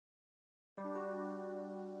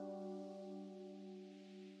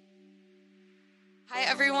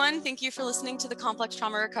everyone. Thank you for listening to the Complex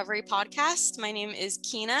Trauma Recovery Podcast. My name is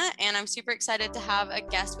Kina, and I'm super excited to have a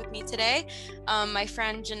guest with me today. My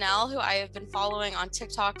friend Janelle, who I have been following on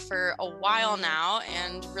TikTok for a while now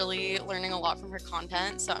and really learning a lot from her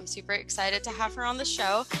content. So I'm super excited to have her on the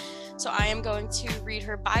show. So I am going to read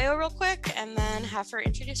her bio real quick and then have her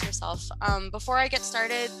introduce herself. Before I get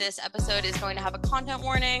started, this episode is going to have a content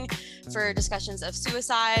warning for discussions of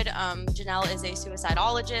suicide. Janelle is a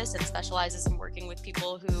suicidologist and specializes in working with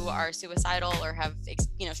people who are suicidal or have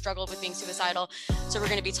struggled with being suicidal. So we're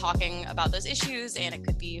going to be talking about those issues, and it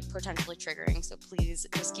could be potentially triggering. So please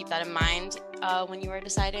just keep that in mind when you are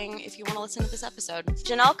deciding if you want to listen to this episode.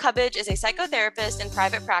 Janelle Cubbage is a psychotherapist in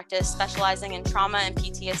private practice specializing in trauma and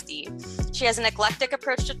PTSD. She has an eclectic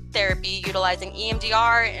approach to therapy, utilizing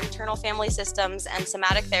EMDR, internal family systems, and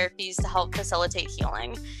somatic therapies to help facilitate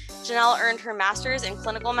healing. Janelle earned her master's in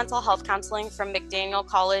clinical mental health counseling from McDaniel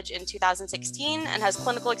College in 2016 and has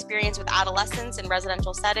clinical experience with adolescents in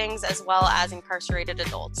residential settings as well as incarcerated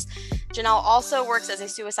adults. Janelle also works as a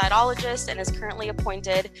suicidologist and is currently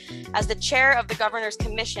appointed as the chair of the Governor's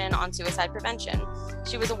Commission on Suicide Prevention.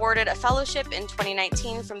 She was awarded a fellowship in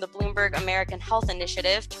 2019 from the Bloomberg American Health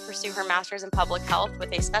Initiative to pursue her master's in public health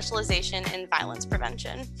with a specialization in violence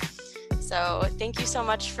prevention. So thank you so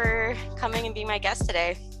much for coming and being my guest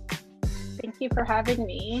today. Thank you for having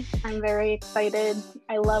me. I'm very excited.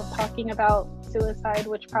 I love talking about suicide,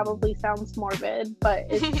 which probably sounds morbid, but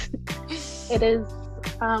it is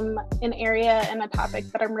an area and a topic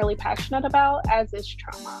that I'm really passionate about, as is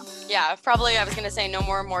trauma. Yeah, probably I was going to say no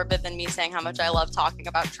more morbid than me saying how much I love talking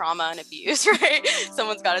about trauma and abuse, right?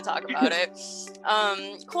 Someone's got to talk about it.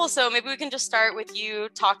 Cool. So maybe we can just start with you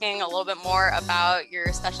talking a little bit more about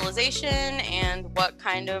your specialization and what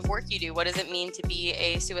kind of work you do. What does it mean to be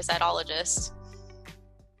a suicidologist?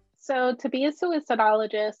 So to be a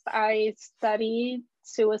suicidologist, I studied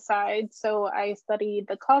suicide. So I studied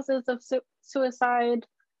the causes of suicide,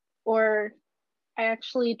 or I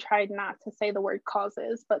actually tried not to say the word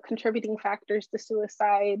causes, but contributing factors to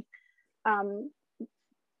suicide,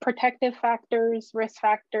 protective factors, risk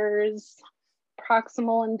factors,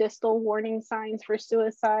 proximal and distal warning signs for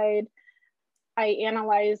suicide. I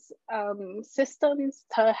analyze systems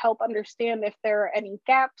to help understand if there are any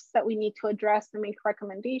gaps that we need to address and make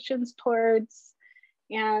recommendations towards.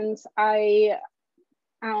 And I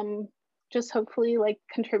just hopefully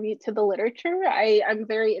contribute to the literature. I'm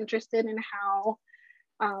very interested in how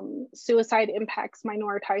suicide impacts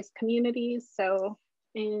minoritized communities. So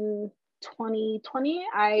in 2020,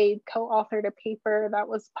 I co-authored a paper that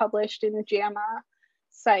was published in JAMA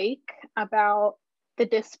Psych about the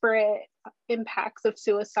disparate impacts of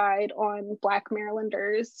suicide on Black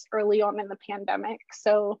Marylanders early on in the pandemic.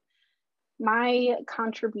 So my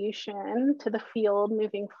contribution to the field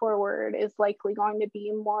moving forward is likely going to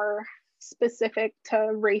be more specific to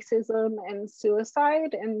racism and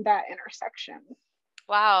suicide and that intersection.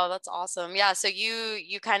 Wow, that's awesome. Yeah, so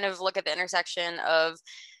you kind of look at the intersection of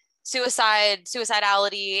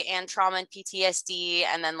suicidality and trauma and PTSD,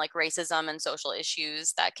 and then like racism and social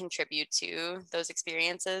issues that contribute to those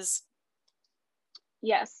experiences.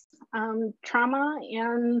 Yes, trauma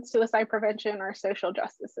and suicide prevention are social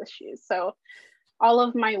justice issues. So all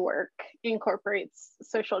of my work incorporates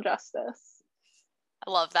social justice. I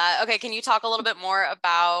love that. Okay, can you talk a little bit more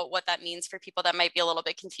about what that means for people that might be a little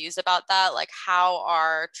bit confused about that? Like, how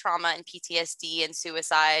are trauma and PTSD and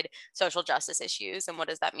suicide social justice issues, and what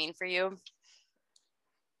does that mean for you?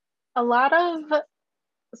 A lot of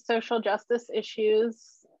social justice issues,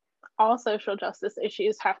 all social justice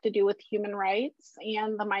issues, have to do with human rights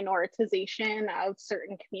and the minoritization of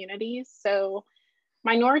certain communities. So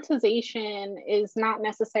minoritization is not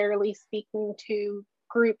necessarily speaking to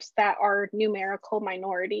groups that are numerical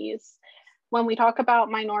minorities. When we talk about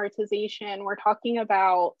minoritization, we're talking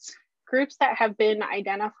about groups that have been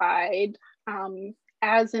identified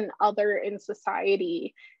as an other in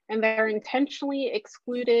society, and they're intentionally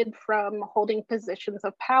excluded from holding positions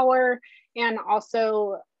of power and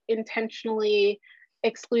also intentionally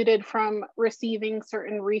excluded from receiving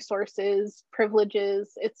certain resources,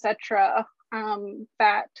 privileges, etc.,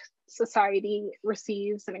 that society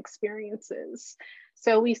receives and experiences.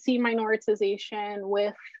 So we see minoritization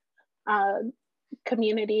with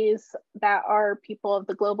communities that are people of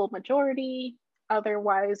the global majority,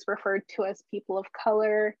 otherwise referred to as people of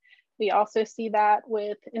color. We also see that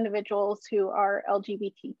with individuals who are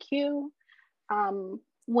LGBTQ.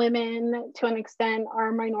 Women, to an extent,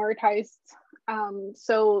 are minoritized.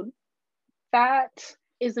 So that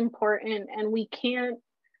is important, and we can't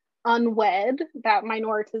unwed that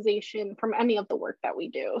minoritization from any of the work that we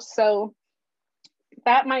do. So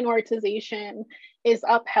that minoritization is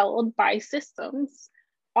upheld by systems,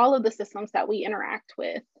 all of the systems that we interact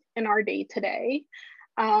with in our day to day.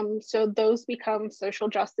 So those become social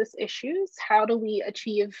justice issues. How do we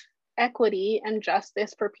achieve equity and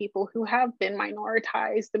justice for people who have been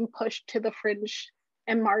minoritized and pushed to the fringe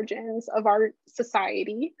and margins of our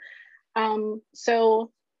society?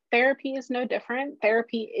 So therapy is no different.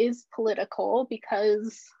 Therapy is political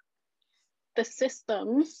because the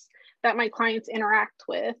systems that my clients interact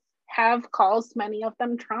with have caused many of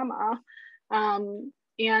them trauma.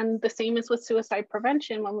 And the same is with suicide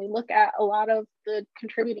prevention. When we look at a lot of the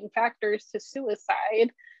contributing factors to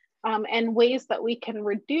suicide and ways that we can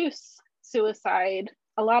reduce suicide,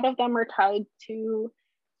 a lot of them are tied to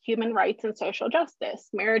human rights and social justice,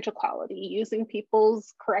 marriage equality, using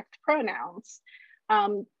people's correct pronouns,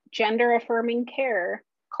 gender affirming care,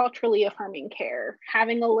 culturally affirming care,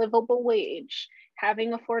 having a livable wage,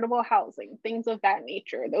 having affordable housing, things of that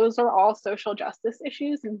nature. Those are all social justice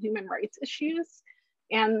issues and human rights issues,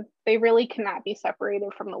 and they really cannot be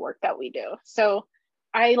separated from the work that we do. So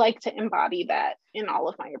I like to embody that in all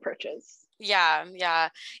of my approaches. Yeah.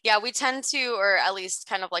 We tend to, or at least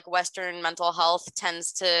kind of like Western mental health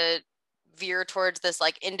tends to veer towards this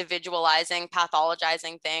like individualizing,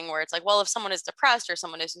 pathologizing thing where it's like, well, if someone is depressed or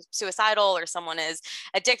someone is suicidal or someone is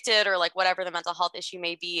addicted or like whatever the mental health issue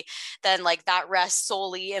may be, then like that rests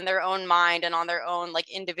solely in their own mind and on their own like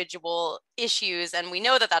individual issues. And we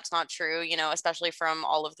know that that's not true, you know, especially from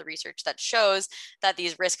all of the research that shows that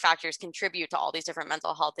these risk factors contribute to all these different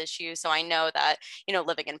mental health issues. So I know that, you know,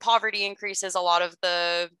 living in poverty increases a lot of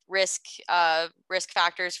the risk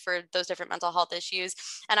factors for those different mental health issues.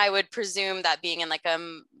 And I would presume that being in like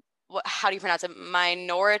how do you pronounce it?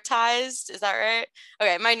 Minoritized, is that right?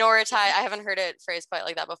 Okay, minoritized. I haven't heard it phrased quite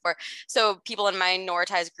like that before. So people in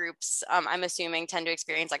minoritized groups, I'm assuming, tend to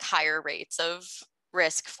experience like higher rates of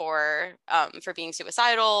risk for being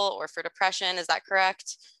suicidal or for depression. Is that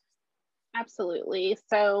correct? Absolutely.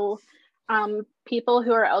 So people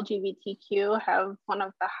who are LGBTQ have one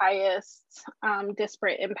of the highest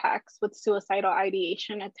disparate impacts with suicidal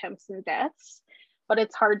ideation, attempts, and deaths. But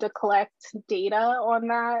it's hard to collect data on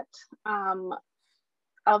that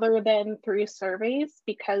other than through surveys,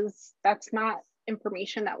 because that's not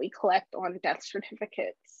information that we collect on death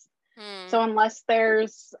certificates. So unless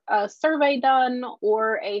there's a survey done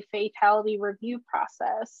or a fatality review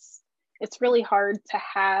process, it's really hard to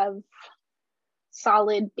have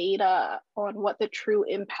solid data on what the true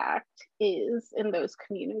impact is in those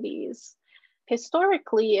communities.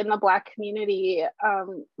 Historically, in the Black community,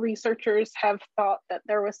 researchers have thought that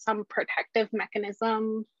there was some protective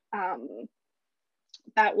mechanism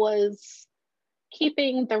that was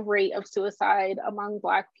keeping the rate of suicide among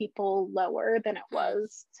Black people lower than it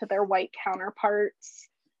was to their white counterparts.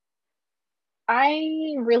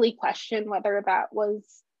 I really question whether that was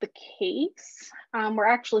the case. We're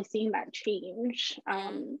actually seeing that change.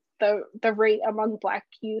 The rate among Black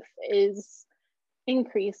youth is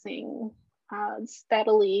increasing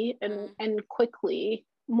steadily and quickly,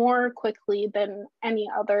 more quickly than any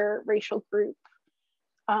other racial group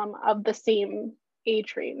of the same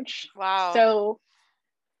age range. Wow. So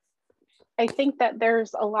I think that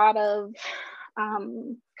there's a lot of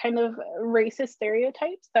kind of racist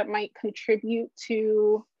stereotypes that might contribute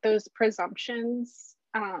to those presumptions,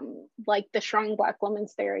 like the strong Black woman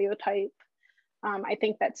stereotype. I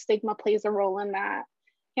think that stigma plays a role in that.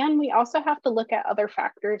 And we also have to look at other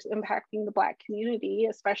factors impacting the Black community,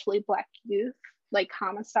 especially Black youth, like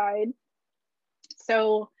homicide.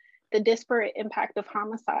 So the disparate impact of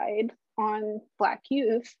homicide on Black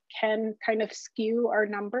youth can kind of skew our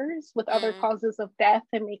numbers with other causes of death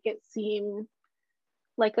and make it seem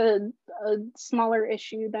like a smaller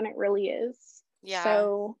issue than it really is. Yeah.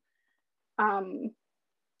 So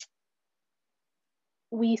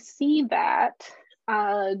we see that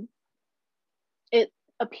it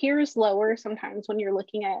appears lower sometimes when you're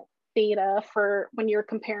looking at data for when you're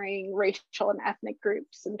comparing racial and ethnic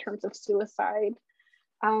groups in terms of suicide.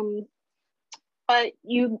 But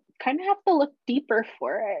you kind of have to look deeper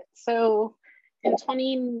for it. So in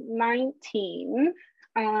 2019,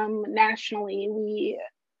 nationally, we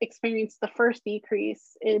experienced the first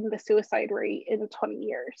decrease in the suicide rate in 20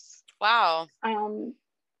 years. Wow.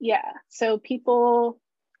 Yeah, so people,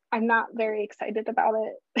 I'm not very excited about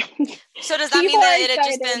it. So does that mean that it had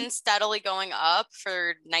just been steadily going up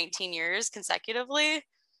for 19 years consecutively?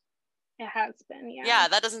 It has been, yeah. Yeah,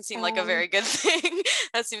 that doesn't seem like a very good thing.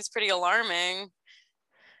 That seems pretty alarming.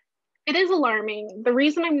 It is alarming. The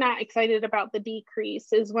reason I'm not excited about the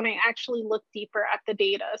decrease is when I actually look deeper at the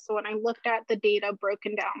data. So when I looked at the data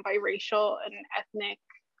broken down by racial and ethnic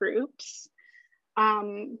groups,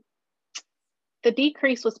 the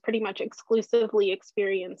decrease was pretty much exclusively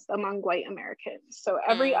experienced among white Americans. So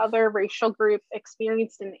every other racial group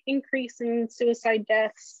experienced an increase in suicide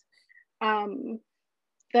deaths. The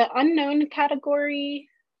unknown category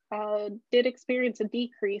did experience a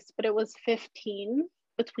decrease, but it was 15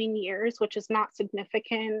 between years, which is not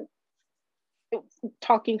significant,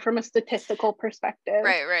 talking from a statistical perspective.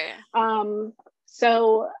 Right.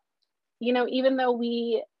 So, you know, even though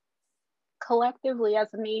we collectively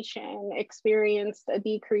as a nation experienced a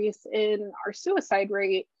decrease in our suicide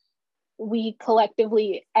rate, we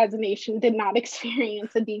collectively as a nation did not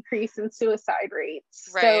experience a decrease in suicide rates.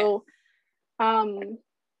 Right. So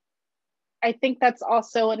I think that's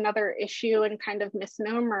also another issue and kind of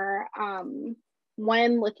misnomer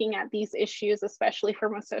when looking at these issues, especially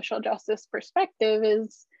from a social justice perspective,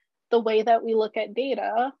 is the way that we look at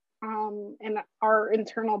data, and our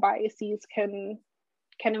internal biases can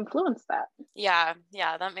influence that. Yeah,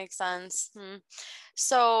 that makes sense.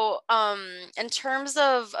 So, in terms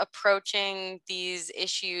of approaching these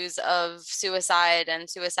issues of suicide and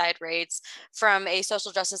suicide rates from a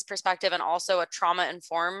social justice perspective and also a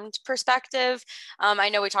trauma-informed perspective, I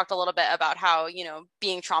know we talked a little bit about how, you know,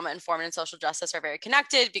 being trauma-informed and social justice are very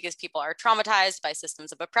connected because people are traumatized by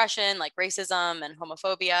systems of oppression like racism and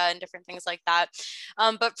homophobia and different things like that.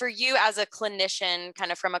 But for you as a clinician,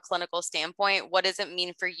 kind of from a clinical standpoint, what does it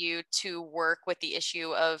mean for you to work with the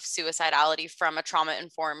issue of suicidality from a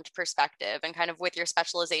trauma-informed perspective, and kind of with your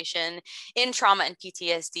specialization in trauma and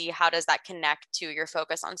PTSD, how does that connect to your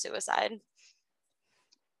focus on suicide?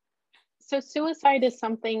 So suicide is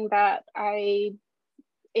something that I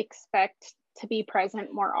expect to be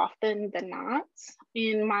present more often than not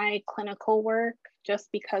in my clinical work, just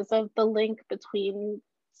because of the link between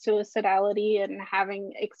suicidality and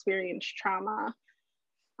having experienced trauma.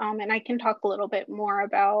 And I can talk a little bit more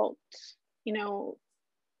about, you know,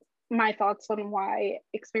 my thoughts on why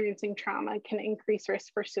experiencing trauma can increase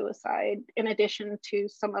risk for suicide, in addition to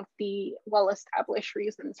some of the well-established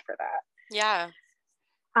reasons for that. Yeah.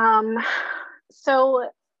 So,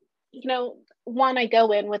 you know, one, I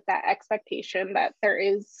go in with that expectation that there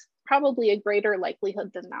is probably a greater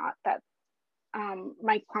likelihood than not that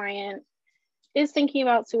my client is thinking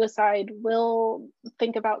about suicide, will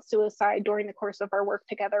think about suicide during the course of our work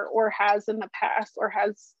together, or has in the past, or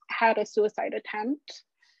has had a suicide attempt.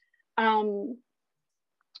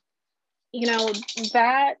 You know,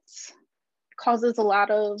 that causes a lot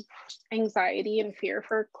of anxiety and fear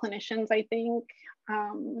for clinicians, I think,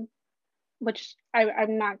 which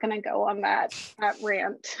I'm not going to go on that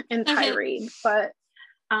rant and tirade, but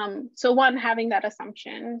so one, having that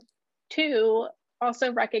assumption. Two,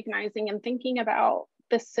 also recognizing and thinking about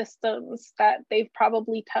the systems that they've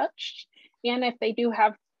probably touched, and if they do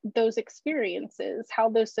have those experiences, how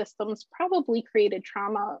those systems probably created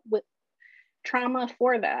trauma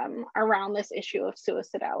for them around this issue of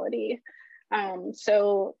suicidality.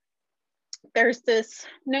 So there's this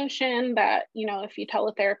notion that, you know, if you tell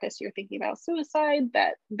a therapist you're thinking about suicide,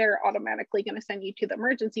 that they're automatically going to send you to the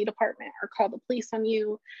emergency department or call the police on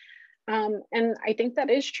you. And I think that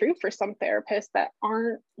is true for some therapists that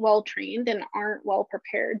aren't well trained and aren't well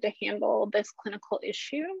prepared to handle this clinical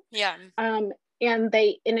issue. Yeah. And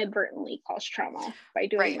they inadvertently cause trauma by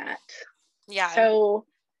doing that. Yeah. So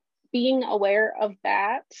being aware of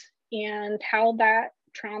that and how that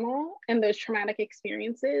trauma and those traumatic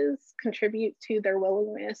experiences contribute to their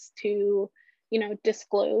willingness to, you know,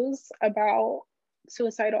 disclose about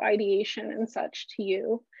suicidal ideation and such to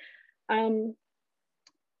you.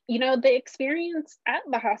 You know, the experience at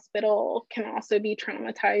the hospital can also be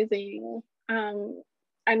traumatizing.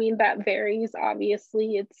 I mean, that varies,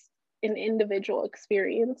 obviously, it's an individual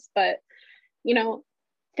experience, but, you know,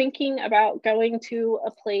 thinking about going to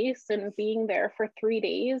a place and being there for 3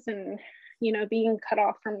 days and, you know, being cut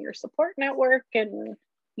off from your support network and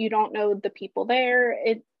you don't know the people there,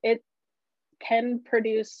 it can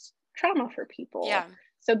produce trauma for people. Yeah.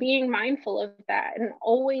 So being mindful of that and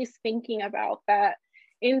always thinking about that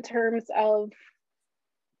in terms of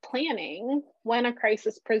planning when a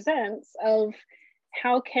crisis presents, of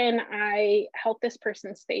how can I help this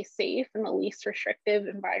person stay safe in the least restrictive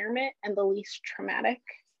environment and the least traumatic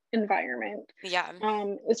environment. Yeah.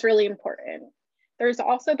 Is really important. There's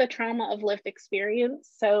also the trauma of lived experience.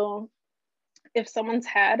 So if someone's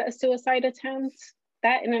had a suicide attempt,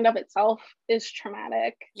 that in and of itself is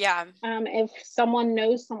traumatic. Yeah. If someone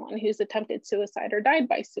knows someone who's attempted suicide or died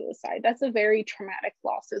by suicide, that's a very traumatic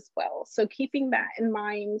loss as well. So keeping that in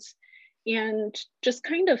mind and just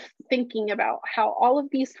kind of thinking about how all of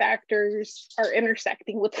these factors are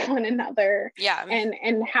intersecting with one another. Yeah.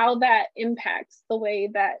 And how that impacts the way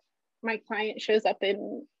that my client shows up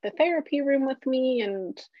in the therapy room with me,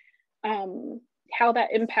 and how that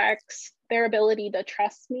impacts their ability to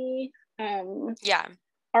trust me,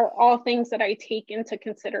 are all things that I take into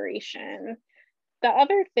consideration. The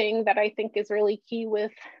other thing that I think is really key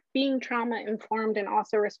with being trauma informed and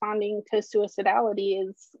also responding to suicidality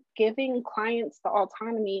is giving clients the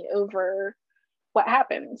autonomy over what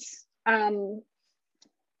happens.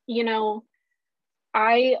 You know,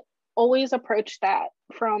 I always approach that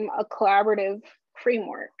from a collaborative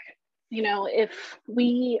framework. You know, if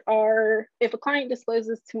a client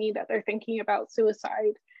discloses to me that they're thinking about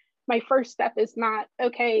suicide, my first step is not,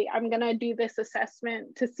 okay, I'm going to do this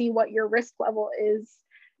assessment to see what your risk level is.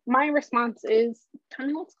 My response is, tell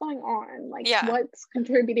me what's going on, like what's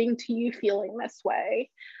contributing to you feeling this way,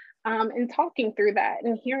 and talking through that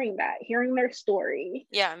and hearing their story.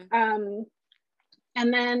 And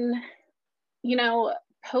then, you know,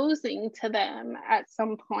 posing to them at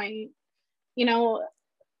some point, you know,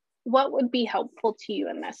 what would be helpful to you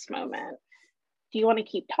in this moment? Do you want to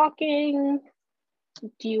keep talking?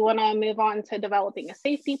 Do you want to move on to developing a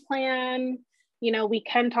safety plan? You know, we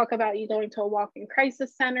can talk about you going to a walk-in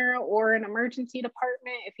crisis center or an emergency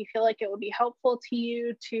department if you feel like it would be helpful to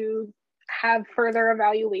you to have further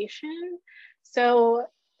evaluation. So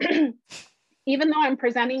even though I'm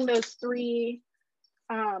presenting those three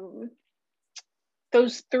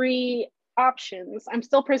options, I'm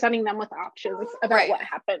still presenting them with options about what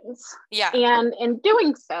happens. And in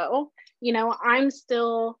doing so, you know, I'm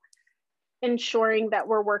still ensuring that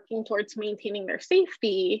we're working towards maintaining their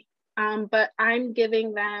safety, but I'm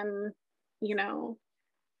giving them, you know,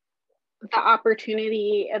 the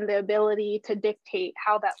opportunity and the ability to dictate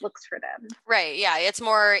how that looks for them. Right. Yeah. It's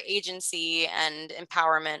more agency and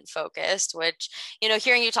empowerment focused, which, you know,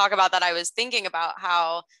 hearing you talk about that, I was thinking about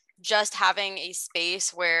how just having a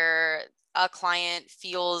space where a client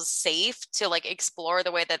feels safe to like explore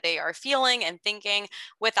the way that they are feeling and thinking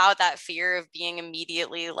without that fear of being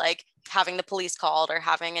immediately like having the police called or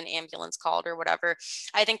having an ambulance called or whatever.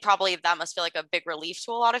 I think probably that must feel like a big relief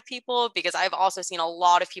to a lot of people, because I've also seen a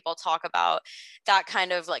lot of people talk about that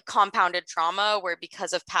kind of like compounded trauma where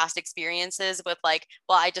because of past experiences with like,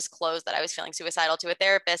 well, I disclosed that I was feeling suicidal to a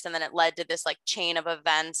therapist, and then it led to this like chain of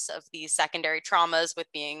events of these secondary traumas with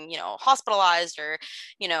being, you know, hospitalized or,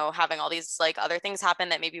 you know, having all these like other things happen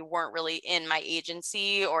that maybe weren't really in my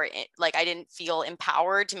agency, or like I didn't feel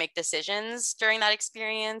empowered to make decisions during that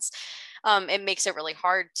experience. It makes it really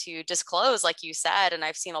hard to disclose, like you said. And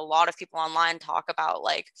I've seen a lot of people online talk about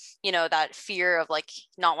like, you know, that fear of like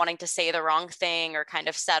not wanting to say the wrong thing or kind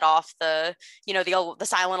of set off the, you know, the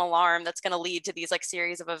silent alarm that's going to lead to these like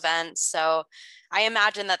series of events. So I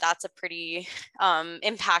imagine that that's a pretty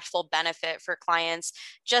impactful benefit for clients,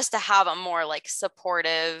 just to have a more like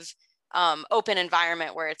supportive, open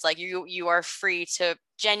environment where it's like you are free to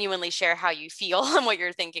genuinely share how you feel and what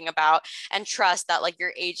you're thinking about, and trust that like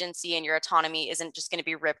your agency and your autonomy isn't just going to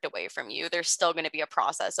be ripped away from you. There's still going to be a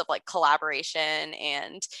process of like collaboration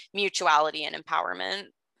and mutuality and empowerment.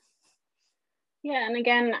 Yeah, and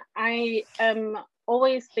again, I am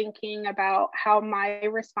always thinking about how my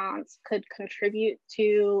response could contribute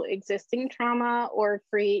to existing trauma or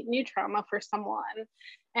create new trauma for someone.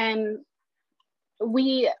 And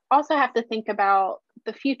we also have to think about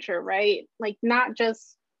the future, right? Like not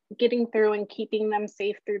just getting through and keeping them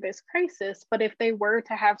safe through this crisis, but if they were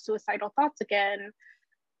to have suicidal thoughts again,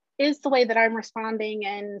 is the way that I'm responding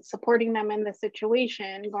and supporting them in the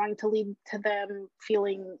situation going to lead to them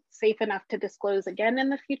feeling safe enough to disclose again in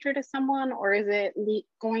the future to someone, or is it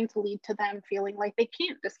going to lead to them feeling like they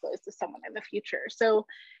can't disclose to someone in the future? So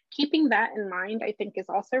keeping that in mind, I think, is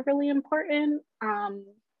also really important.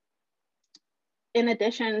 In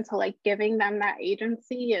addition to like giving them that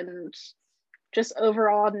agency and just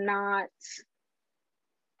overall not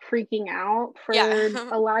freaking out, for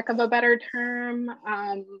a lack of a better term.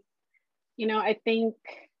 You know, I think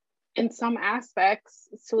in some aspects,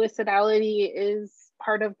 suicidality is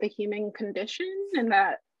part of the human condition, and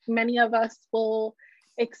that many of us will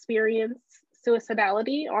experience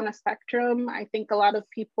suicidality on a spectrum. I think a lot of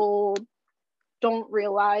people don't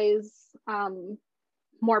realize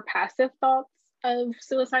more passive thoughts of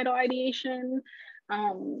suicidal ideation.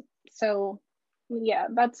 So yeah,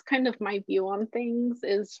 that's kind of my view on things,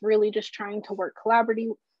 is really just trying to work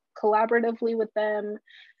collaboratively with them,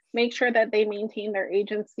 make sure that they maintain their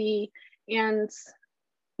agency. And,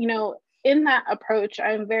 you know, in that approach,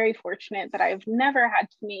 I'm very fortunate that I've never had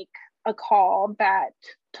to make a call that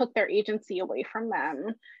took their agency away from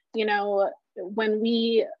them. You know, when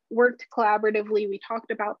we worked collaboratively, we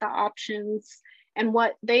talked about the options and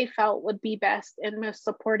what they felt would be best and most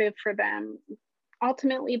supportive for them.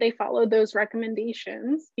 ultimately they followed those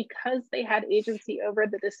recommendations because they had agency over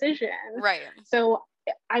the decision. Right. So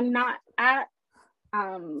I'm not at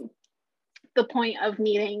the point of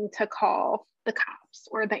needing to call the cops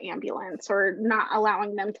or the ambulance or not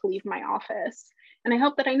allowing them to leave my office. And I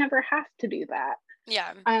hope that I never have to do that.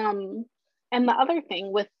 Yeah. And the other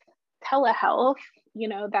thing with telehealth,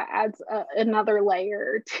 that adds another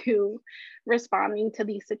layer to responding to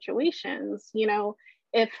these situations.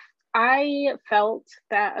 If I felt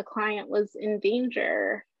that a client was in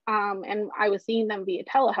danger, and I was seeing them via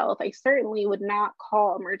telehealth, I certainly would not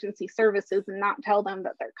call emergency services and not tell them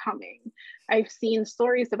that they're coming. I've seen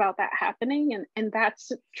stories about that happening, and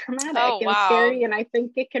that's traumatic and scary. And I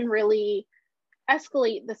think it can really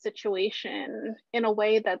escalate the situation in a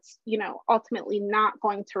way that's, ultimately not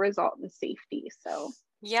going to result in safety. So,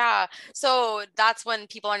 yeah. So that's when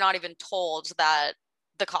people are not even told that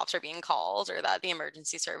the cops are being called or that the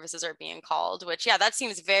emergency services are being called, which, yeah, that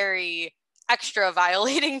seems very extra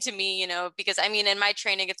violating to me, because I mean, in my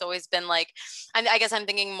training, it's always been like, I guess I'm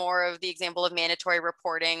thinking more of the example of mandatory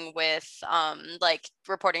reporting with like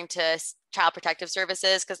reporting to Child Protective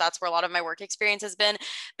Services, because that's where a lot of my work experience has been.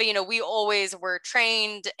 But, we always were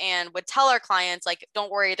trained and would tell our clients, like, don't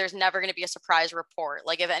worry, there's never going to be a surprise report.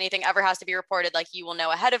 Like, if anything ever has to be reported, like, you will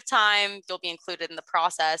know ahead of time, you'll be included in the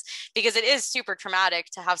process, because it is super traumatic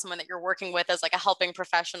to have someone that you're working with as like a helping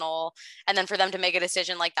professional, and then for them to make a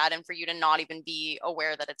decision like that and for you to not even be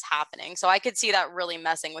aware that it's happening. So I could see that really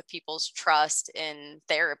messing with people's trust in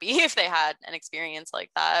therapy if they had an experience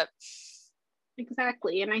like that.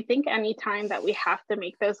 Exactly. And I think anytime that we have to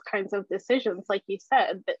make those kinds of decisions, like you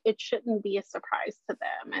said, that it shouldn't be a surprise to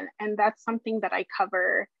them. And that's something that I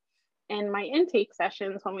cover in my intake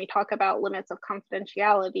sessions when we talk about limits of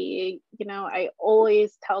confidentiality. I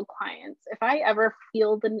always tell clients, if I ever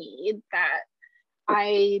feel the need that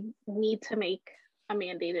I need to make a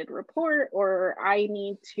mandated report or I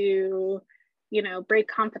need to break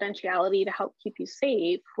confidentiality to help keep you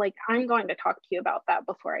safe, like I'm going to talk to you about that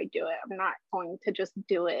before I do it. I'm not going to just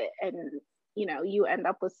do it and you end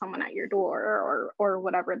up with someone at your door or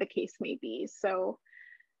whatever the case may be. So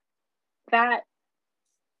that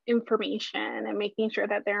information and making sure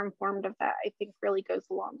that they're informed of that, I think really goes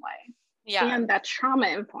a long way. Yeah. And that's trauma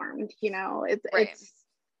informed, Right. it's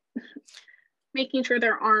making sure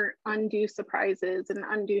there aren't undue surprises and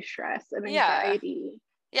undue stress and anxiety.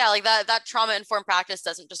 Yeah, like that trauma-informed practice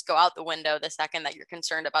doesn't just go out the window the second that you're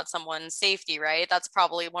concerned about someone's safety, right? That's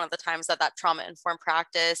probably one of the times that trauma-informed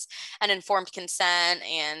practice and informed consent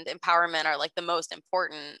and empowerment are like the most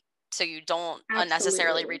important, so you don't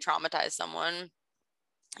unnecessarily re-traumatize someone.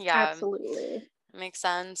 Yeah. Absolutely. Makes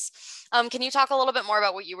sense. Can you talk a little bit more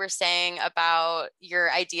about what you were saying about your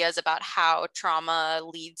ideas about how trauma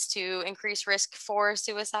leads to increased risk for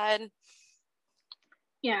suicide?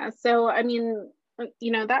 Yeah, so I mean,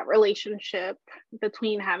 that relationship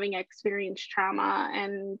between having experienced trauma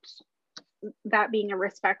and that being a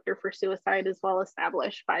risk factor for suicide is well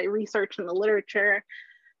established by research in the literature.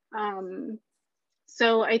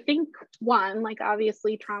 So I think one, like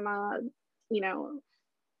obviously trauma,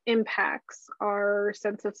 impacts our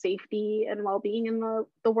sense of safety and well-being in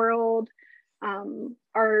the world.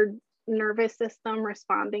 Our nervous system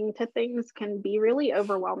responding to things can be really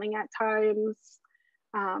overwhelming at times.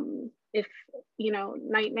 If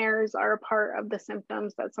nightmares are a part of the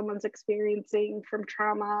symptoms that someone's experiencing from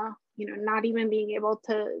trauma, not even being able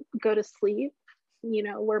to go to sleep,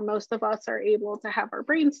 where most of us are able to have our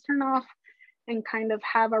brains turn off and kind of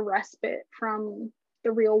have a respite from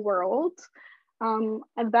the real world. And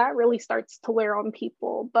that really starts to wear on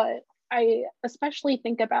people. But I especially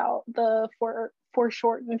think about the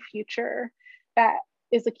foreshortened future. That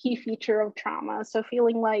is a key feature of trauma. So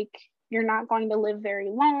feeling like you're not going to live very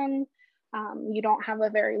long, you don't have a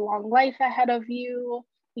very long life ahead of you.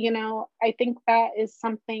 I think that is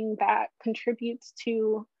something that contributes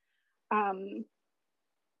to the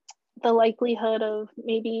likelihood of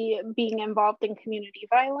maybe being involved in community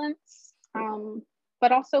violence,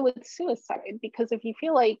 but also with suicide, because if you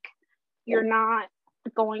feel like you're not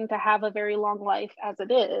going to have a very long life as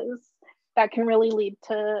it is, that can really lead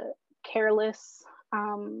to careless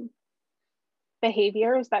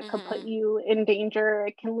behaviors that could put you in danger.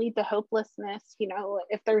 It can lead to hopelessness,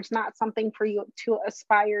 if there's not something for you to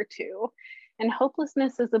aspire to. And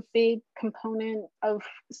hopelessness is a big component of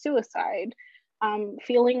suicide.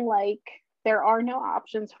 Feeling like there are no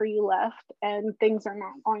options for you left and things are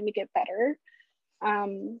not going to get better.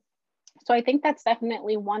 So I think that's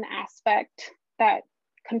definitely one aspect that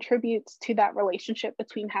contributes to that relationship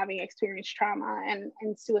between having experienced trauma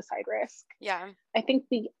and suicide risk. Yeah. I think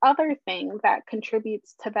the other thing that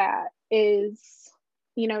contributes to that is,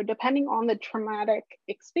 you know, depending on the traumatic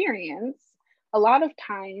experience, a lot of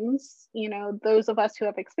times, you know, those of us who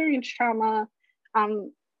have experienced trauma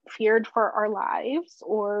feared for our lives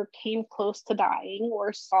or came close to dying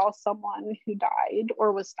or saw someone who died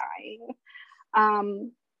or was dying.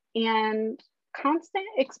 And constant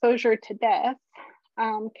exposure to death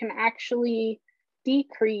can actually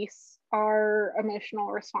decrease our emotional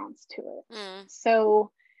response to it.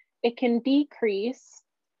 So it can decrease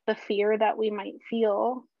the fear that we might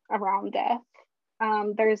feel around death.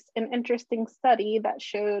 There's an interesting study that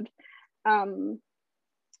showed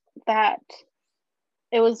that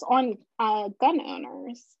it was on gun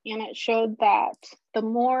owners, and it showed that the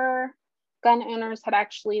more gun owners had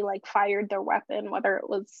actually like fired their weapon, whether it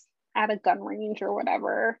was at a gun range or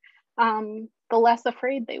whatever, the less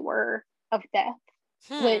afraid they were of death.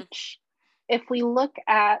 Which, if we look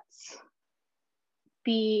at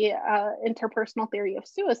the interpersonal theory of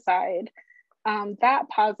suicide, that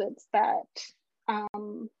posits that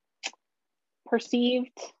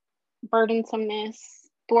perceived burdensomeness,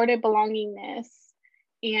 thwarted belongingness,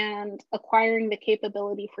 and acquiring the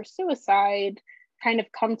capability for suicide kind of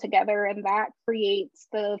come together, and that creates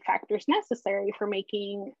the factors necessary for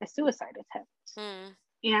making a suicide attempt.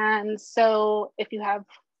 And so if you have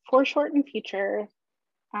foreshortened future,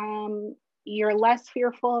 you're less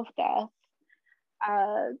fearful of death,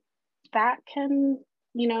 that can,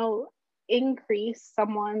 you know, increase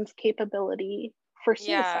someone's capability for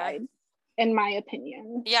suicide, in my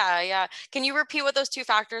opinion. Yeah. Can you repeat what those two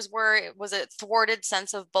factors were? Was it thwarted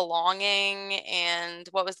sense of belonging, and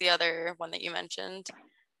what was the other one that you mentioned?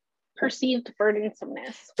 Perceived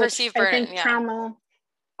burdensomeness. Perceived burden, I think trauma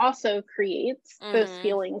also creates those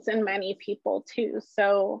feelings in many people too.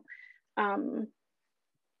 So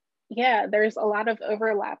there's a lot of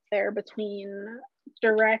overlap there between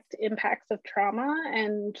direct impacts of trauma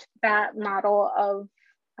and that model of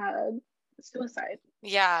suicide.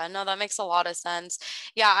 Yeah, no, that makes a lot of sense.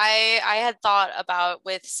 Yeah, I had thought about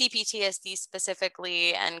with CPTSD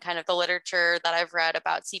specifically, and kind of the literature that I've read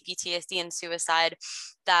about CPTSD and suicide,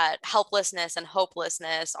 that helplessness and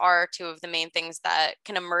hopelessness are two of the main things that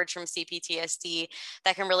can emerge from CPTSD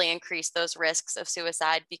that can really increase those risks of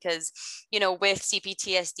suicide. Because, you know, with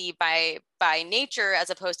CPTSD by nature, as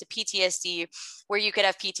opposed to PTSD, where you could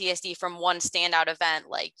have PTSD from one standout event,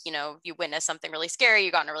 like, you know, you witnessed something really scary,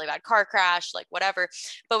 you got in a really bad car crash, like whatever.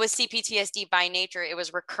 But with CPTSD by nature, it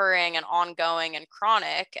was recurring and ongoing and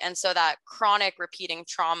chronic. And so that chronic repeating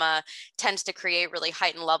trauma tends to create really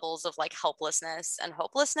heightened levels of like helplessness and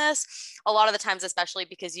hopelessness. A lot of the times, especially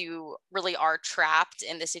because you really are trapped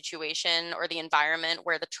in the situation or the environment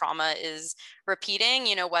where the trauma is repeating,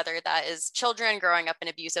 you know, whether that is children growing up in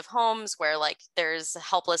abusive homes where like there's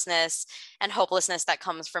helplessness and hopelessness that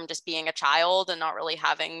comes from just being a child and not really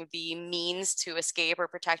having the means to escape or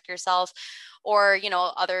protect yourself. Or, you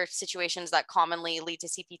know, other situations that commonly lead to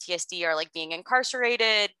CPTSD are like being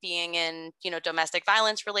incarcerated, being in, you know, domestic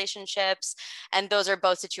violence relationships. And those are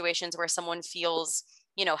both situations where someone feels,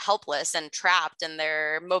 you know, helpless and trapped, and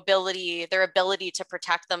their mobility, their ability to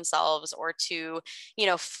protect themselves or to, you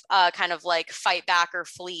know, kind of like fight back or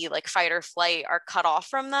flee, like fight or flight, are cut off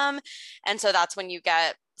from them. And so that's when you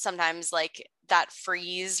get sometimes like that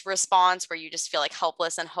freeze response where you just feel like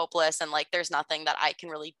helpless and hopeless, and like there's nothing that I can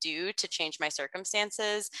really do to change my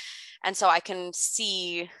circumstances. And so I can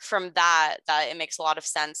see from that it makes a lot of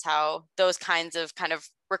sense how those kinds of kind of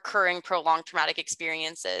recurring prolonged traumatic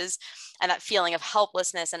experiences and that feeling of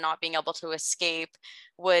helplessness and not being able to escape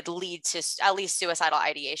would lead to at least suicidal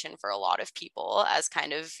ideation for a lot of people, as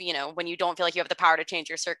kind of, you know, when you don't feel like you have the power to change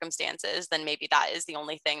your circumstances, then maybe that is the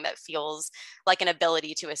only thing that feels like an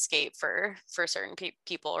ability to escape for certain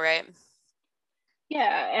people, right?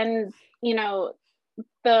 Yeah, and you know,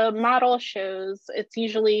 the model shows, it's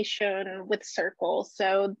usually shown with circles.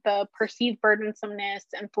 So the perceived burdensomeness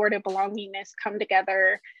and thwarted belongingness come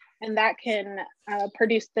together, and that can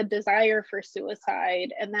produce the desire for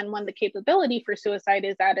suicide. And then when the capability for suicide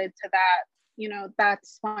is added to that, you know,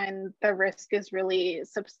 that's when the risk is really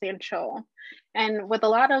substantial. And with a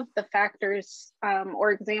lot of the factors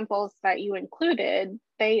or examples that you included,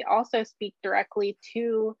 they also speak directly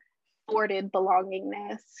to thwarted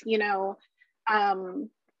belongingness, you know,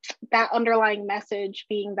 that underlying message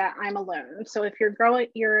being that I'm alone. So if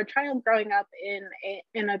you're a child growing up in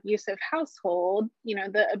an abusive household, you know,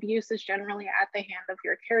 the abuse is generally at the hand of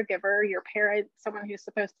your caregiver, your parent, someone who's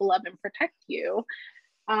supposed to love and protect you.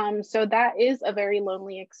 So that is a very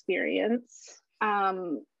lonely experience.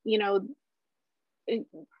 You know,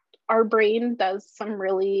 our brain does some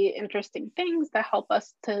really interesting things that help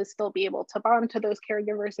us to still be able to bond to those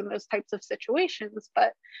caregivers in those types of situations.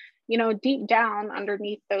 But, deep down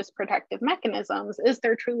underneath those protective mechanisms, is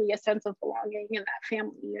there truly a sense of belonging in that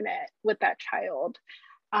family unit with that child?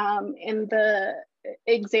 In the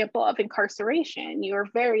example of incarceration, you are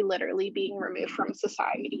very literally being removed from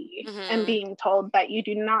society and being told that you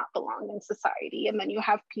do not belong in society. And then you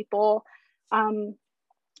have people,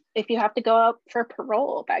 if you have to go up for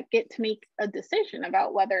parole, that get to make a decision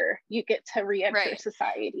about whether you get to re-enter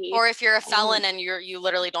society. Or if you're a felon and you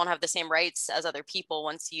literally don't have the same rights as other people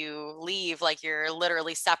once you leave, like you're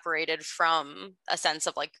literally separated from a sense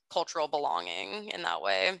of like cultural belonging in that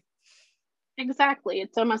way. Exactly.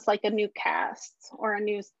 It's almost like a new caste or a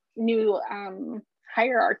new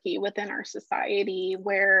hierarchy within our society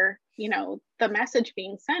where, the message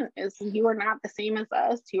being sent is you are not the same as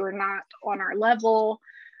us. You are not on our level.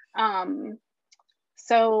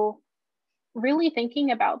 So really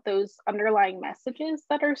thinking about those underlying messages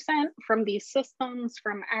that are sent from these systems,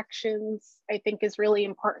 from actions, I think is really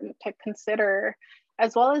important to consider,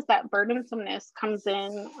 as well as that burdensomeness comes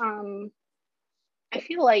in. I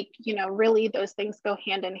feel like, really those things go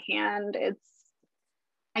hand in hand.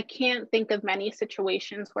 I can't think of many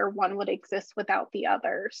situations where one would exist without the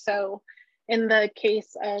other. So in the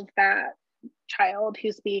case of that child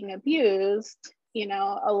who's being abused,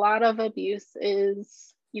 a lot of abuse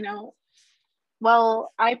is,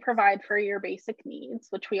 well, I provide for your basic needs,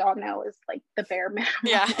 which we all know is like the bare minimum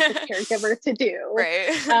of a caregiver to do.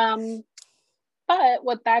 Right. But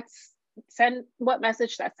what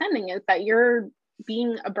message that's sending is that you're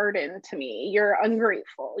being a burden to me. You're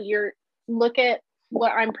ungrateful. Look at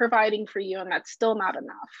what I'm providing for you, and that's still not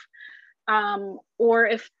enough. Or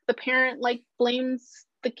if the parent blames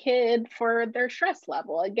the kid for their stress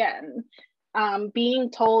level, again,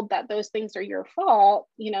 being told that those things are your fault,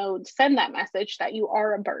 send that message that you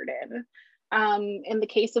are a burden. In the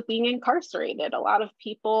case of being incarcerated, a lot of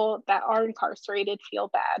people that are incarcerated feel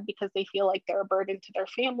bad because they feel like they're a burden to their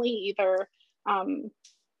family, either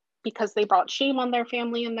because they brought shame on their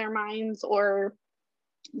family in their minds, or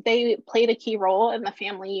they played a key role in the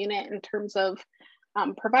family unit in terms of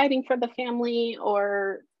providing for the family,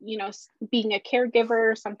 or being a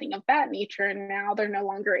caregiver, something of that nature, and now they're no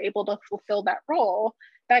longer able to fulfill that role.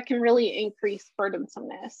 That can really increase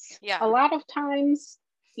burdensomeness. A lot of times,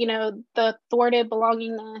 the thwarted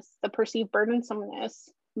belongingness, the perceived burdensomeness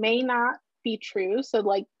may not be true. So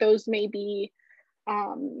those may be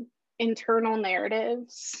internal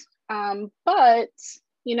narratives, but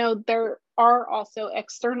there are also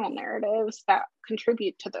external narratives that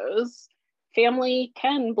contribute to those. Family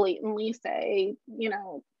can blatantly say,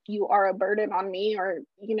 you are a burden on me, or,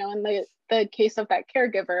 in the case of that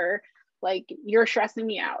caregiver, you're stressing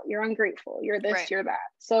me out, you're ungrateful, you're this, right, you're that.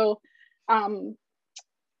 So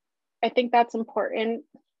I think that's important.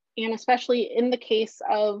 And especially in the case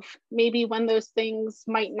of maybe when those things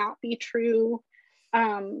might not be true.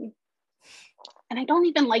 And I don't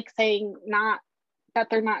even like saying that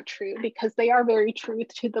they're not true, because they are very true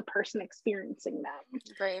to the person experiencing them.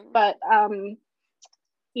 Right. But,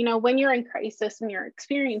 when you're in crisis and you're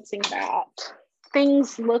experiencing that,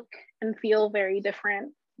 things look and feel very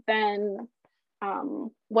different than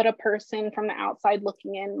what a person from the outside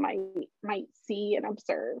looking in might see and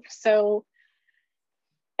observe. So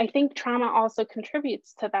I think trauma also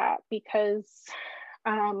contributes to that, because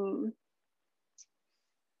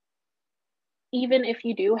even if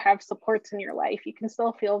you do have supports in your life, you can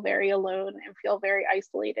still feel very alone and feel very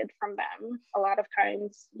isolated from them. A lot of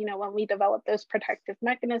times, when we develop those protective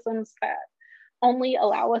mechanisms that only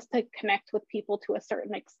allow us to connect with people to a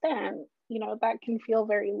certain extent, that can feel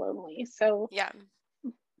very lonely. So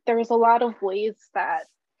there's a lot of ways that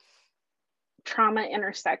trauma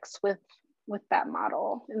intersects with that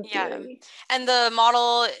model in theory. And the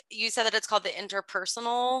model, you said that it's called the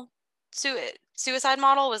interpersonal suicide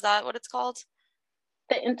model. Was that what it's called?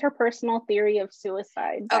 The Interpersonal Theory of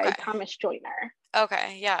Suicide by Thomas Joyner.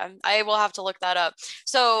 Okay, yeah, I will have to look that up.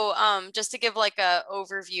 So just to give a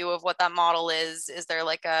overview of what that model is there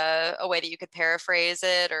a way that you could paraphrase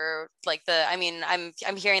it, or I'm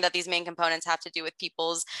hearing that these main components have to do with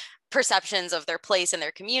people's perceptions of their place in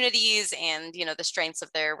their communities, and the strengths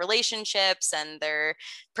of their relationships and their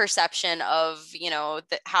perception of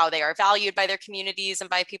how they are valued by their communities and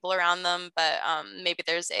by people around them. But maybe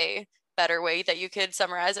there's a better way that you could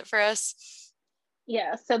summarize it for us.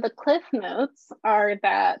 Yeah, so the cliff notes are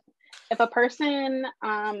that if a person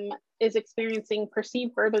is experiencing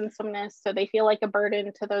perceived burdensomeness, so they feel like a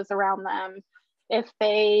burden to those around them, if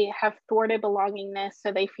they have thwarted belongingness,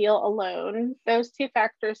 so they feel alone, those two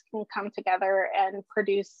factors can come together and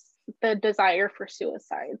produce the desire for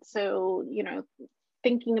suicide. So,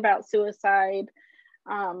 thinking about suicide.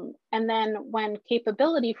 And then when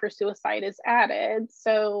capability for suicide is added,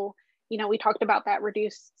 so, we talked about that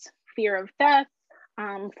reduced fear of death,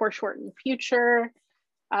 foreshortened future,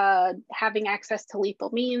 having access to lethal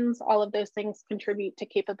means, all of those things contribute to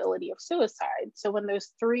capability of suicide. So when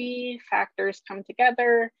those three factors come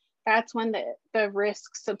together, that's when the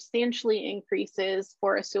risk substantially increases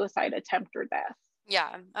for a suicide attempt or death.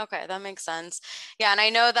 Yeah. Okay. That makes sense. Yeah. And I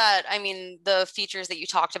know that, I mean, the features that you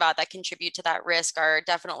talked about that contribute to that risk are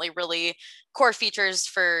definitely really core features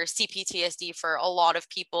for CPTSD for a lot of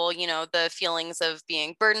people, the feelings of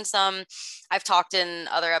being burdensome. I've talked in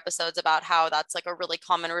other episodes about how that's like a really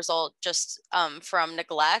common result just from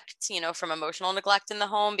neglect, from emotional neglect in the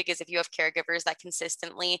home, because if you have caregivers that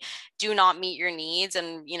consistently do not meet your needs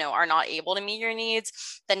and, are not able to meet your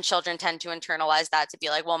needs, then children tend to internalize that to be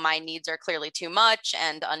like, well, my needs are clearly too much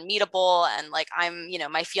and unmeetable. And like,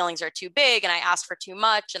 my feelings are too big and I ask for too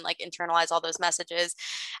much, and like internalize all those messages.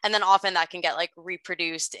 And then often that can get like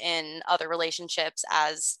reproduced in other relationships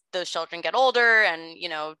as those children get older and,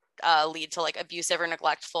 lead to like abusive or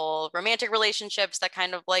neglectful romantic relationships that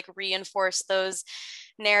kind of like reinforce those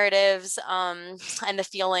narratives, and the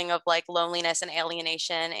feeling of like loneliness and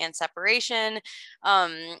alienation and separation.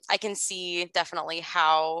 I can see definitely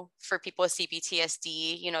how for people with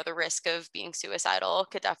CPTSD, the risk of being suicidal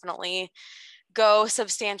could definitely go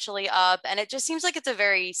substantially up. And it just seems like it's a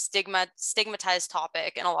very stigmatized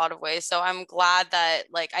topic in a lot of ways. So I'm glad that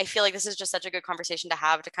like, I feel like this is just such a good conversation to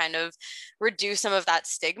have to kind of reduce some of that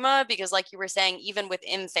stigma, because like you were saying, even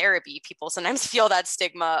within therapy, people sometimes feel that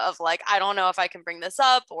stigma of like, I don't know if I can bring this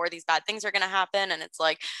up, or these bad things are going to happen. And it's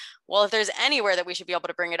like, well, if there's anywhere that we should be able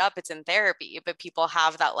to bring it up, it's in therapy, but people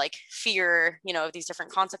have that like fear, of these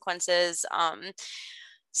different consequences.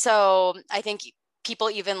 So I think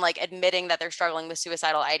people even like admitting that they're struggling with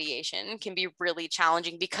suicidal ideation can be really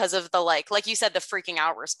challenging because of the like you said, the freaking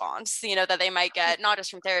out response, that they might get not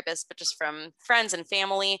just from therapists, but just from friends and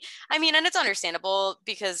family. I mean, and it's understandable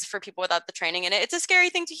because for people without the training in it, it's a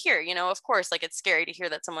scary thing to hear, of course, like it's scary to hear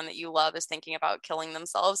that someone that you love is thinking about killing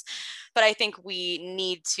themselves. But I think we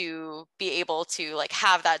need to be able to like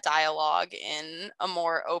have that dialogue in a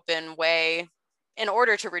more open way in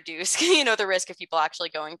order to reduce, the risk of people actually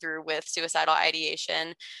going through with suicidal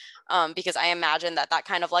ideation. Because I imagine that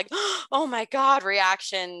kind of like, oh my God,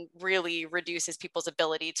 reaction really reduces people's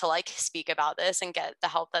ability to like speak about this and get the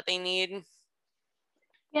help that they need.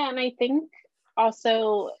 Yeah. And I think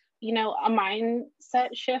also, a mindset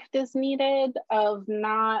shift is needed of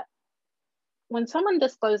not, when someone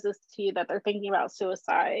discloses to you that they're thinking about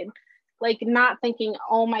suicide, like not thinking,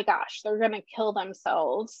 oh my gosh, they're going to kill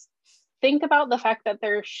themselves. Think about the fact that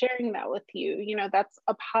they're sharing that with you. That's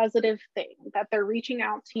a positive thing, that they're reaching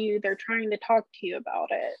out to you, they're trying to talk to you about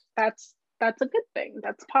it. That's a good thing.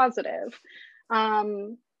 That's positive.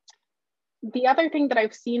 The other thing that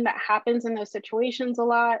I've seen that happens in those situations a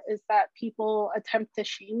lot is that people attempt to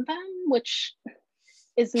shame them, which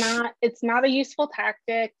is it's not a useful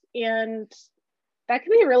tactic. And that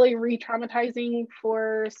can be really re-traumatizing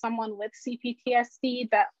for someone with CPTSD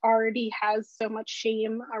that already has so much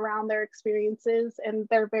shame around their experiences and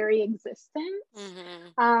their very existence.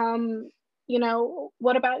 Mm-hmm.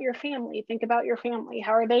 What about your family? Think about your family.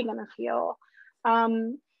 How are they going to feel?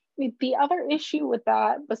 The other issue with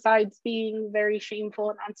that, besides being very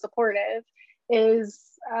shameful and unsupportive, is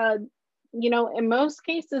in most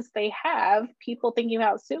cases, they have people thinking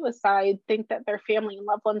about suicide think that their family and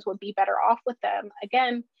loved ones would be better off with them.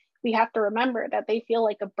 Again, we have to remember that they feel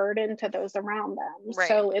like a burden to those around them. Right.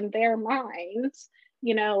 So in their minds,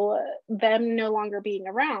 them no longer being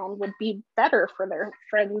around would be better for their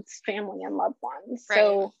friends, family, and loved ones. Right.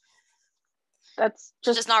 So that's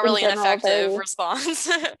just not really an effective response.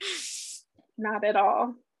 Not at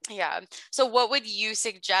all. Yeah. So what would you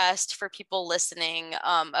suggest for people listening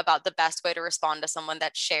about the best way to respond to someone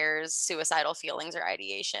that shares suicidal feelings or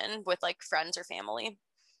ideation with like friends or family?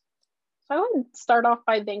 So I would start off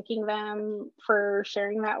by thanking them for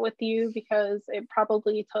sharing that with you, because it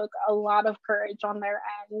probably took a lot of courage on their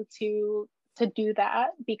end to do that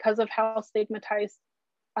because of how stigmatized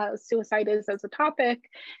suicide is as a topic,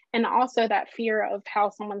 and also that fear of how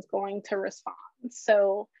someone's going to respond.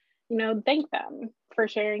 So thank them for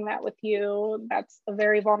sharing that with you. That's a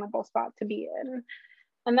very vulnerable spot to be in.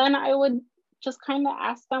 And then I would just kind of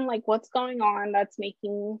ask them, like, what's going on that's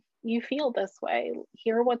making you feel this way?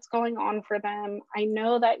 Hear what's going on for them. I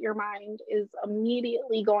know that your mind is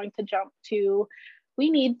immediately going to jump to, we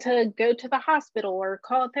need to go to the hospital or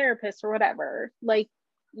call a therapist or whatever. Like,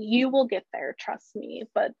 you will get there, trust me.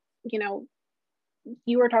 But, you know,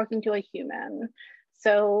 you are talking to a human.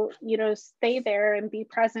 So, you know, stay there and be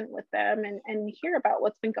present with them and hear about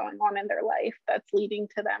what's been going on in their life that's leading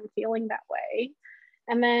to them feeling that way.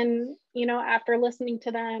 And then, you know, after listening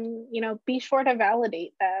to them, you know, be sure to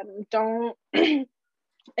validate them. Don't,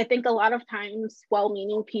 I think a lot of times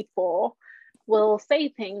well-meaning people will say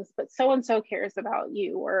things, but so-and-so cares about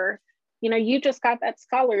you, or, you know, you just got that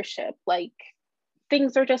scholarship, like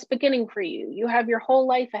things are just beginning for you. You have your whole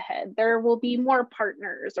life ahead. There will be more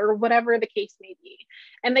partners, or whatever the case may be.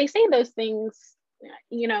 And they say those things,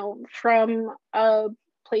 you know, from a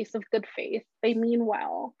place of good faith. They mean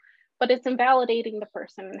well, but it's invalidating the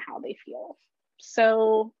person and how they feel.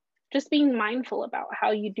 So just being mindful about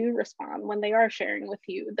how you do respond when they are sharing with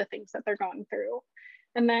you the things that they're going through.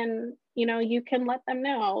 And then, you know, you can let them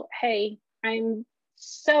know, hey, I'm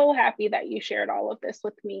so happy that you shared all of this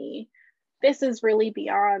with me. This is really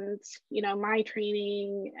beyond, you know, my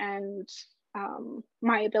training and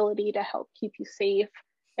my ability to help keep you safe.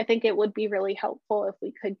 I think it would be really helpful if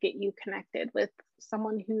we could get you connected with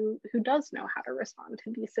someone who does know how to respond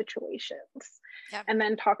to these situations. Yep. And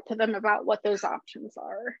then talk to them about what those options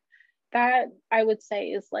are. That, I would say,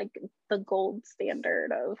 is like the gold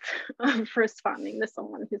standard of responding to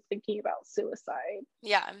someone who's thinking about suicide.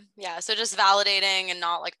 Yeah. So just validating and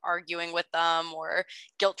not like arguing with them or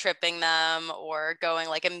guilt tripping them or going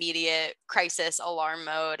like immediate crisis alarm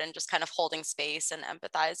mode, and just kind of holding space and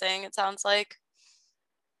empathizing, it sounds like.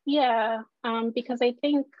 Yeah, because I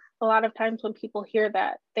think a lot of times when people hear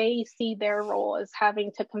that, they see their role as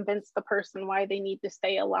having to convince the person why they need to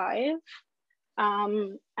stay alive.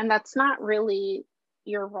 And that's not really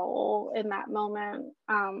your role in that moment.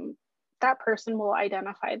 That person will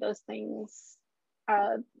identify those things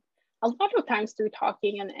a lot of times through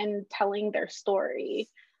talking and telling their story.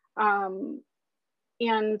 And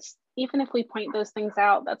even if we point those things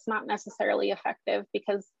out, that's not necessarily effective,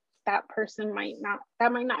 because that person might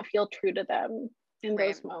not feel true to them in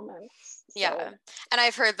those moments. So. Yeah. And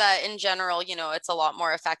I've heard that in general, you know, it's a lot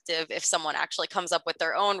more effective if someone actually comes up with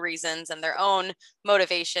their own reasons and their own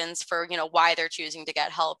motivations for, you know, why they're choosing to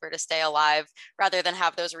get help or to stay alive, rather than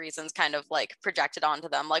have those reasons kind of like projected onto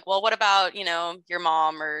them. Like, well, what about, you know, your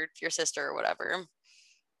mom or your sister or whatever?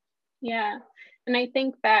 Yeah. And I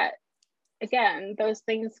think that, again, those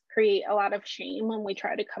things create a lot of shame when we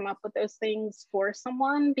try to come up with those things for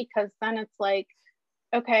someone, because then it's like,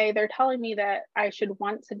 okay, they're telling me that I should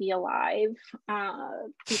want to be alive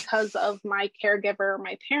because of my caregiver,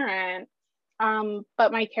 my parent,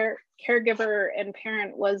 but my caregiver and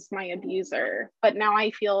parent was my abuser. But now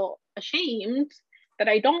I feel ashamed that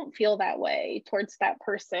I don't feel that way towards that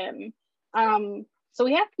person. So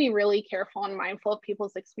we have to be really careful and mindful of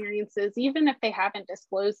people's experiences, even if they haven't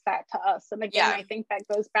disclosed that to us. And again, I think that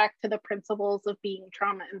goes back to the principles of being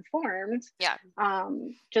trauma informed. Yeah.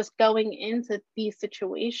 Just going into these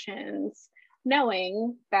situations,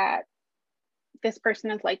 knowing that this person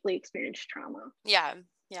has likely experienced trauma. Yeah.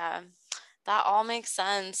 That all makes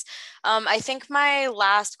sense. I think my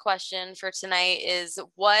last question for tonight is,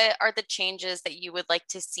 what are the changes that you would like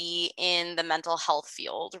to see in the mental health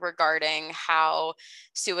field regarding how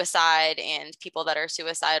suicide and people that are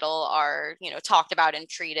suicidal are, you know, talked about and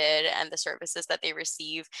treated, and the services that they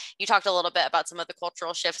receive? You talked a little bit about some of the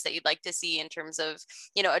cultural shifts that you'd like to see in terms of,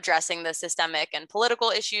 you know, addressing the systemic and political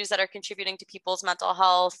issues that are contributing to people's mental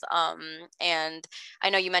health. And I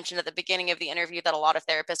know you mentioned at the beginning of the interview that a lot of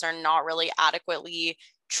therapists are not really adequately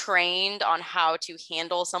trained on how to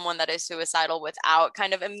handle someone that is suicidal without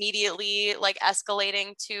kind of immediately like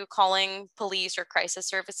escalating to calling police or crisis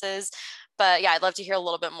services. But yeah, I'd love to hear a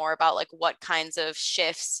little bit more about like what kinds of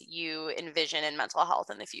shifts you envision in mental health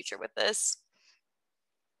in the future with this.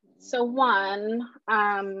 So one,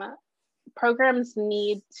 programs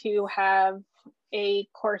need to have a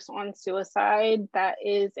course on suicide that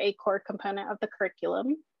is a core component of the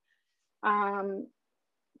curriculum.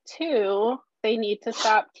 Two, they need to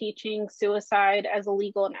stop teaching suicide as a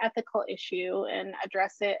legal and ethical issue and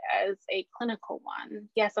address it as a clinical one.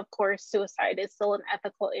 Yes, of course, suicide is still an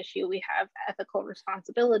ethical issue. We have ethical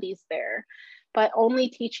responsibilities there, but only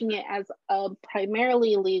teaching it as a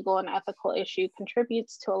primarily legal and ethical issue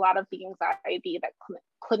contributes to a lot of the anxiety that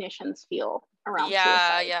clinicians feel around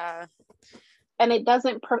suicide. Yeah. And it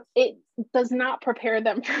does not prepare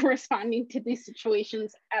them for responding to these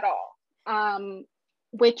situations at all.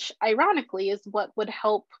 Which ironically is what would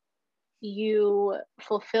help you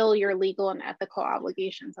fulfill your legal and ethical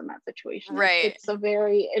obligations in that situation. Right. It's a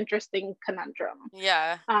very interesting conundrum.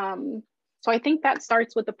 Yeah. So I think that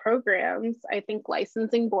starts with the programs. I think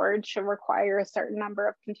licensing boards should require a certain number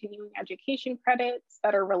of continuing education credits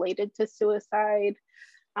that are related to suicide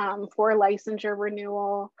for licensure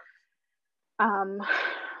renewal.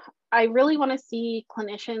 I really want to see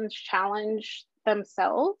clinicians challenge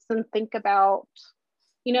themselves and think about,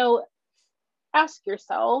 ask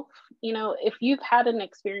yourself, if you've had an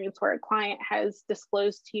experience where a client has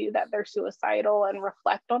disclosed to you that they're suicidal, and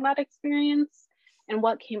reflect on that experience and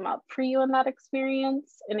what came up for you in that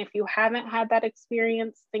experience. And if you haven't had that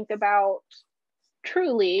experience, think about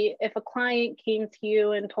truly, if a client came to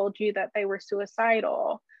you and told you that they were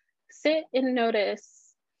suicidal, sit and notice,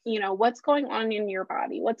 what's going on in your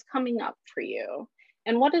body, what's coming up for you,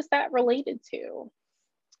 and what is that related to?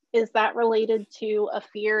 Is that related to a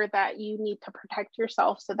fear that you need to protect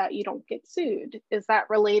yourself so that you don't get sued? Is that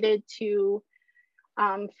related to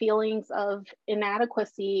feelings of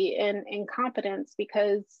inadequacy and incompetence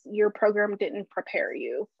because your program didn't prepare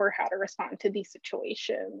you for how to respond to these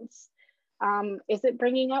situations? Is it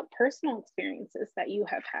bringing up personal experiences that you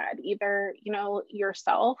have had, either,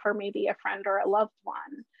 yourself or maybe a friend or a loved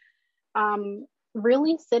one?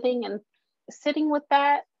 Really sitting with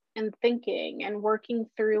that and thinking and working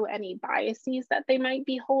through any biases that they might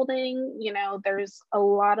be holding. There's a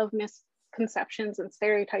lot of misconceptions and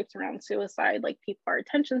stereotypes around suicide, like people are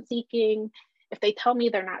attention seeking. If they tell me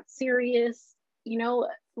they're not serious,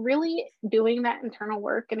 really doing that internal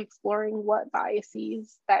work and exploring what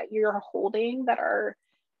biases that you're holding that are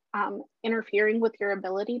interfering with your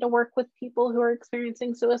ability to work with people who are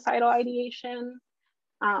experiencing suicidal ideation.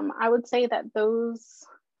 I would say that those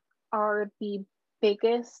are the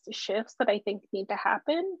biggest shifts that I think need to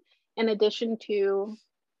happen, in addition to,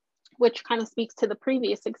 which kind of speaks to the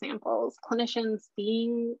previous examples, clinicians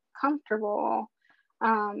being comfortable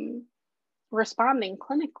responding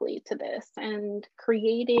clinically to this and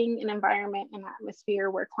creating an environment and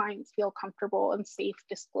atmosphere where clients feel comfortable and safe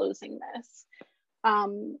disclosing this.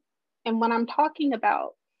 And when I'm talking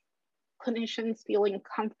about clinicians feeling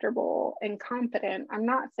comfortable and confident, I'm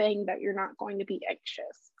not saying that you're not going to be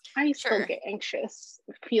anxious. I still get anxious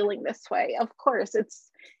feeling this way. Of course,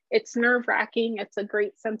 it's nerve-wracking. It's a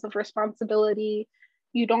great sense of responsibility.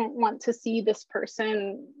 You don't want to see this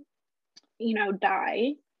person,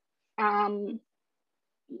 die.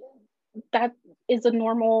 That is a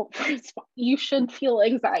normal response. You should feel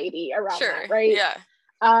anxiety around that, right? Yeah.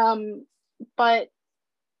 But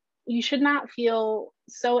you should not feel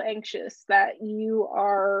so anxious that you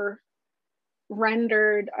are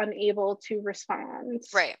rendered unable to respond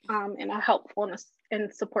in a helpful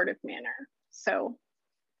and supportive manner. So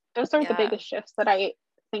those are the biggest shifts that I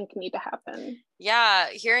think need to happen. Yeah,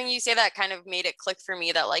 hearing you say that kind of made it click for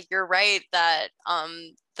me that, like, you're right that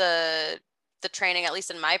the training, at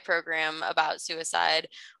least in my program about suicide,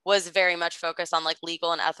 was very much focused on like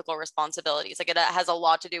legal and ethical responsibilities. Like it has a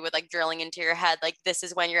lot to do with like drilling into your head, like this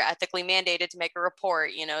is when you're ethically mandated to make a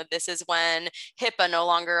report, this is when HIPAA no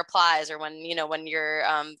longer applies, or when, when you're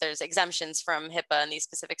there's exemptions from HIPAA in these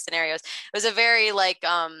specific scenarios. It was a very like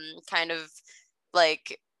kind of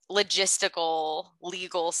like logistical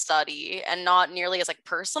legal study, and not nearly as like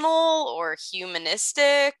personal or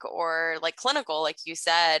humanistic or like clinical, like you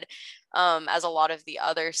said, as a lot of the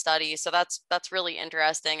other studies. So that's really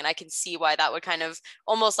interesting, and I can see why that would kind of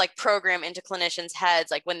almost like program into clinicians'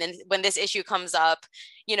 heads, like when this issue comes up,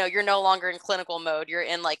 you're no longer in clinical mode, you're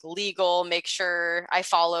in like legal, make sure I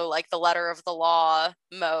follow like the letter of the law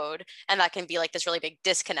mode. And that can be like this really big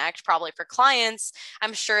disconnect probably for clients.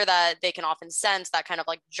 I'm sure that they can often sense that kind of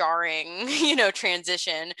like jarring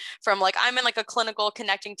transition from like I'm in like a clinical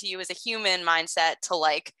connecting to you as a human mindset to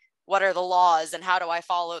like what are the laws and how do I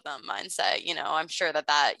follow them mindset. I'm sure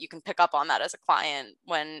that you can pick up on that as a client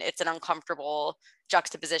when it's an uncomfortable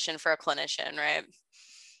juxtaposition for a clinician, right?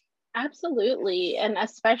 Absolutely. And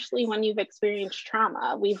especially when you've experienced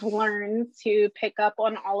trauma, we've learned to pick up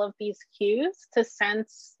on all of these cues to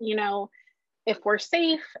sense, if we're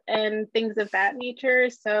safe and things of that nature.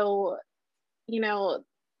 So,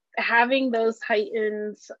 having those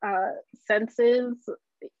heightened senses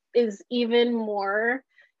is even more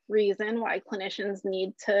reason why clinicians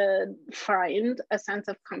need to find a sense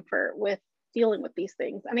of comfort with dealing with these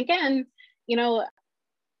things. And again,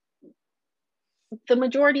 the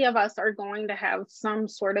majority of us are going to have some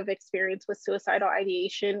sort of experience with suicidal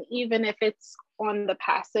ideation, even if it's on the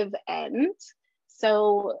passive end.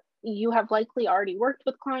 So you have likely already worked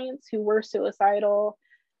with clients who were suicidal,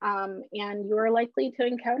 and you're likely to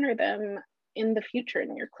encounter them in the future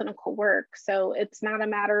in your clinical work. So it's not a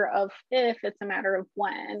matter of if, it's a matter of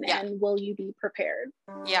when, and will you be prepared?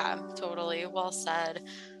 Yeah, totally. Well said.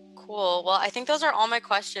 Cool. Well, I think those are all my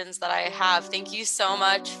questions that I have. Thank you so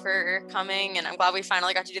much for coming, and I'm glad we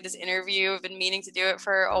finally got to do this interview. I've been meaning to do it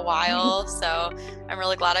for a while, so I'm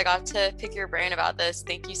really glad I got to pick your brain about this.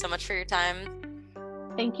 Thank you so much for your time.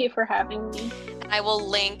 Thank you for having me. I will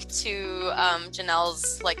link to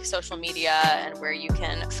Janelle's like social media and where you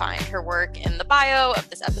can find her work in the bio of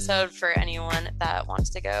this episode for anyone that wants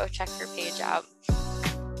to go check her page out.